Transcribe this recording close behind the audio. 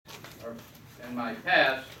in my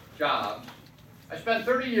past jobs, I spent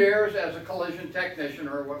 30 years as a collision technician,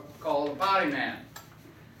 or what we call a body man.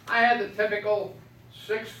 I had the typical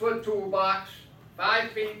 6-foot toolbox,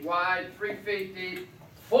 5 feet wide, 3 feet deep,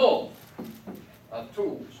 full of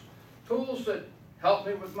tools. Tools that help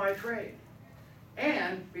me with my trade.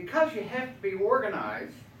 And because you have to be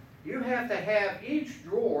organized, you have to have each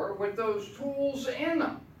drawer with those tools in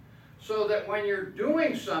them, so that when you're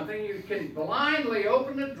doing something, you can blindly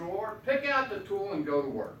open the drawer, pick out the tool, and go to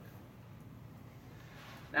work.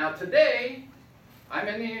 Now today, I'm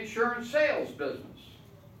in the insurance sales business,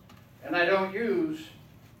 and I don't use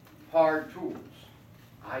hard tools.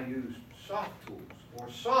 I use soft tools or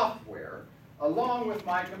software along with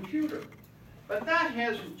my computer. But that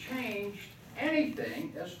hasn't changed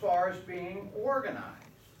anything as far as being organized.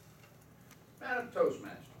 Madam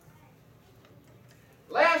Toastmaster,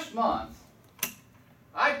 last month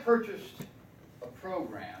I purchased a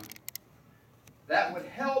program that would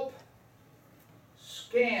help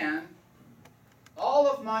scan all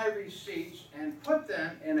of my receipts and put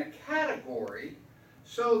them in a category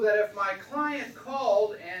so that if my client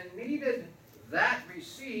called and needed that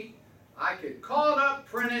receipt, I could call it up,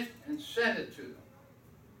 print it, and send it to them.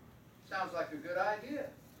 Sounds like a good idea,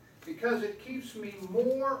 because it keeps me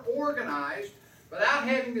more organized without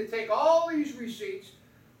having to take all these receipts,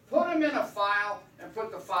 put them in a file, and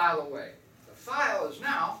put the file away. The file is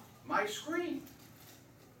now my screen.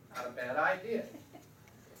 Not a bad idea.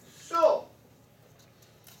 So,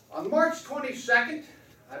 on March 22nd,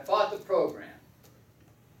 I bought the program.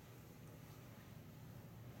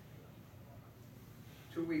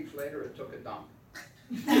 2 weeks later, it took a dump.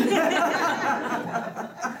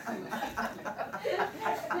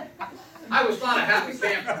 I was not a happy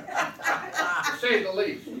camper, to say the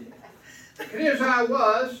least. And here's how I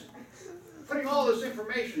was, putting all this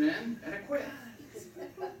information in, and it quit.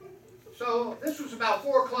 So this was about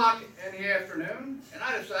 4 o'clock in the afternoon, and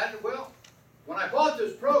I decided, well, when I bought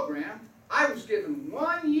this program, I was given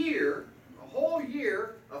 1 year, a whole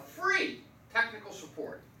year, of free technical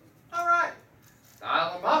support. All right,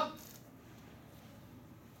 dial them up.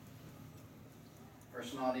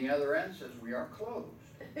 Person on the other end says, we are closed.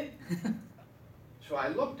 So I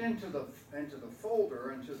looked into the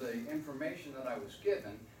folder, into the information that I was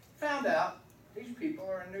given, found out these people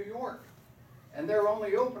are in New York. And they're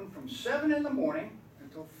only open from 7 in the morning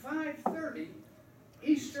until 5:30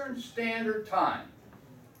 Eastern Standard Time.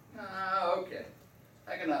 Okay,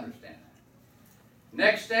 I can understand that.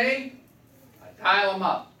 Next day, I dial them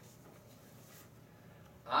up.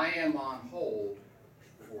 I am on hold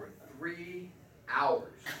for 3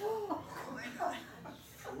 hours.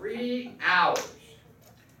 3 hours.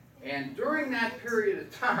 And during that period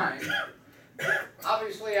of time,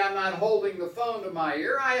 obviously I'm not holding the phone to my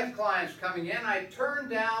ear. I have clients coming in. I turn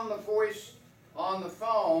down the voice on the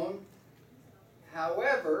phone.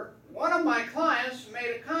 However, one of my clients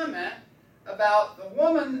made a comment about the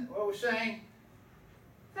woman who was saying,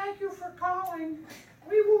 "Thank you for calling.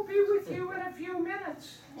 We will be with you in a few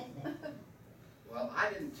minutes." Well, I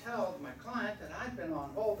didn't tell my client that I'd been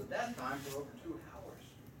on hold at that time for over 2 hours.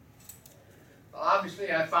 Well,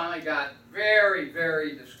 obviously, I finally got very,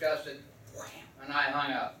 very disgusted, and I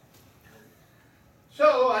hung up.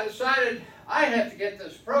 So I decided I had to get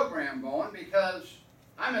this program going because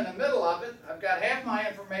I'm in the middle of it. I've got half my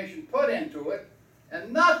information put into it,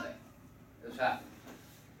 and nothing has happened.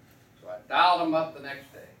 So I dialed them up the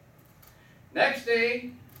next day. Next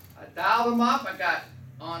day, I dialed them up. I got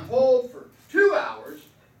on hold for 2 hours,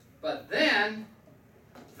 but then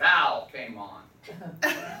Val came on.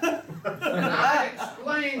 And I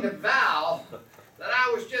explained to Val that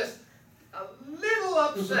I was just a little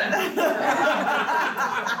upset about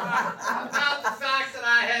the fact that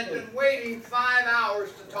I had been waiting 5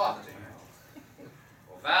 hours to talk to him.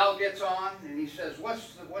 Well, Val gets on and he says,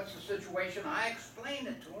 what's the situation? I explained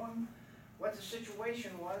it to him, what the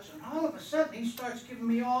situation was, and all of a sudden he starts giving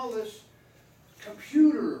me all this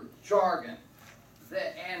computer jargon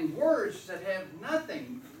and words that have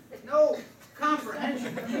nothing, no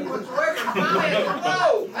comprehension to me whatsoever. And finally I said,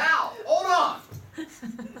 "No, Val, hold on. Do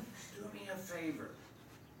me a favor.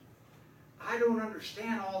 I don't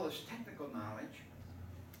understand all this technical knowledge.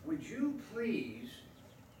 Would you please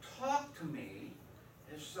talk to me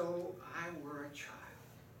as though I were a child?"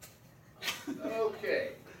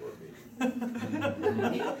 Okay.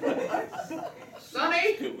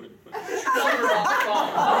 Sonny, shoulder on the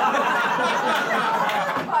phone.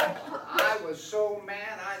 I was so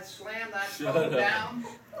mad I slammed that phone down.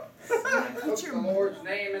 I took the Lord's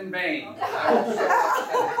name in vain. I was so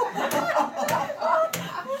upset.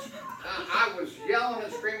 I was yelling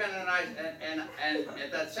and screaming, and I and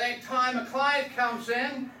at that same time, a client comes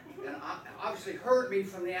in and obviously heard me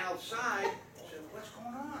from the outside. Said, "What's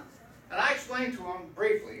going on?" And I explained to him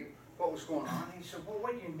briefly what was going on. He said, "Well,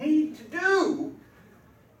 what you need to do,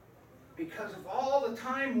 because of all the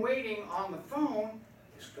time waiting on the phone,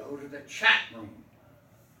 is go to the chat room."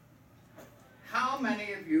 How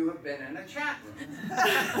many of you have been in a chat room?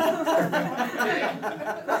 Okay.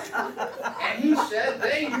 And he said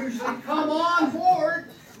they usually come on board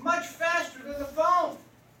much faster than the phone.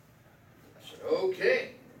 I said,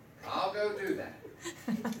 "Okay, I'll go do that."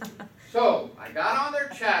 So I got on their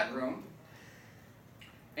chat room,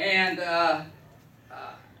 and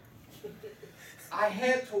I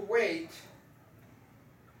had to wait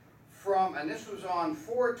from, and this was on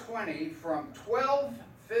 4/20, from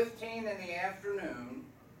 12:15 in the afternoon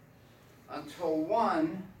until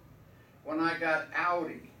 1 when I got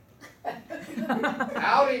Audi.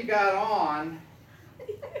 Audi got on,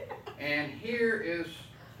 and here is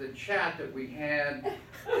the chat that we had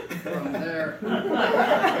from there.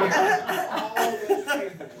 All this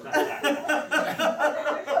paperwork.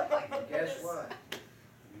 Guess what?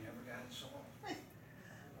 We never got it solved.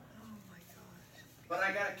 Oh my gosh. But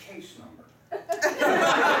I got a case number.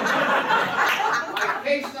 My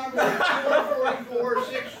case number is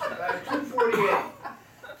 248.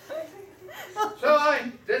 So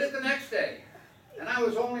I did it the next day, and I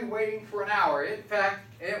was only waiting for an hour. In fact,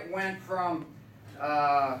 it went from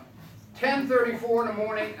 10:34 in the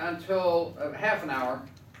morning until half an hour,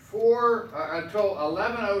 until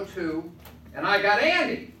 11:02, and I got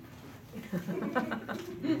Andy.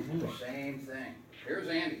 Same thing. Here's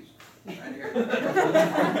Andy's, right here.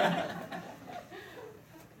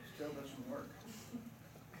 Still doesn't work.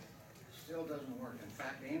 Still doesn't work. In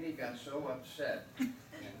fact, Andy got so upset in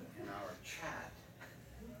our chat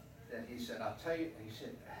that he said, "I'll tell you," he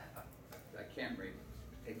said, "I can't read it.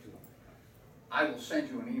 Take too long. I will send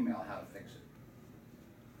you an email how to fix it."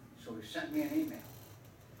 So he sent me an email.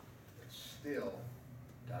 It still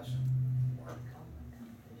doesn't work.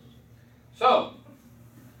 So,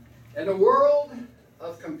 in the world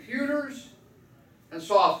of computers and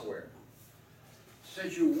software,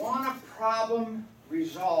 since you want a problem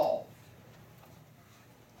resolved,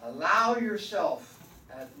 allow yourself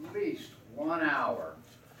at least 1 hour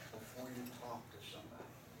before you talk to somebody.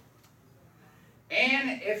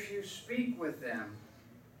 And if you speak with them,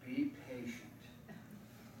 be patient.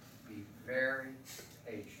 Be very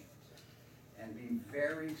patient. And be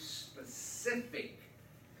very specific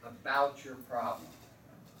about your problem.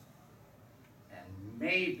 And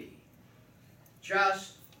maybe,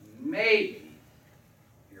 just maybe,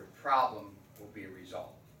 your problem will be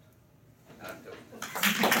resolved. I'm doing this.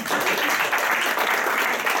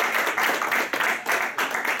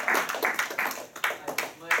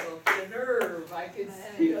 Michael, the nerve, I can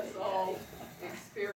see us all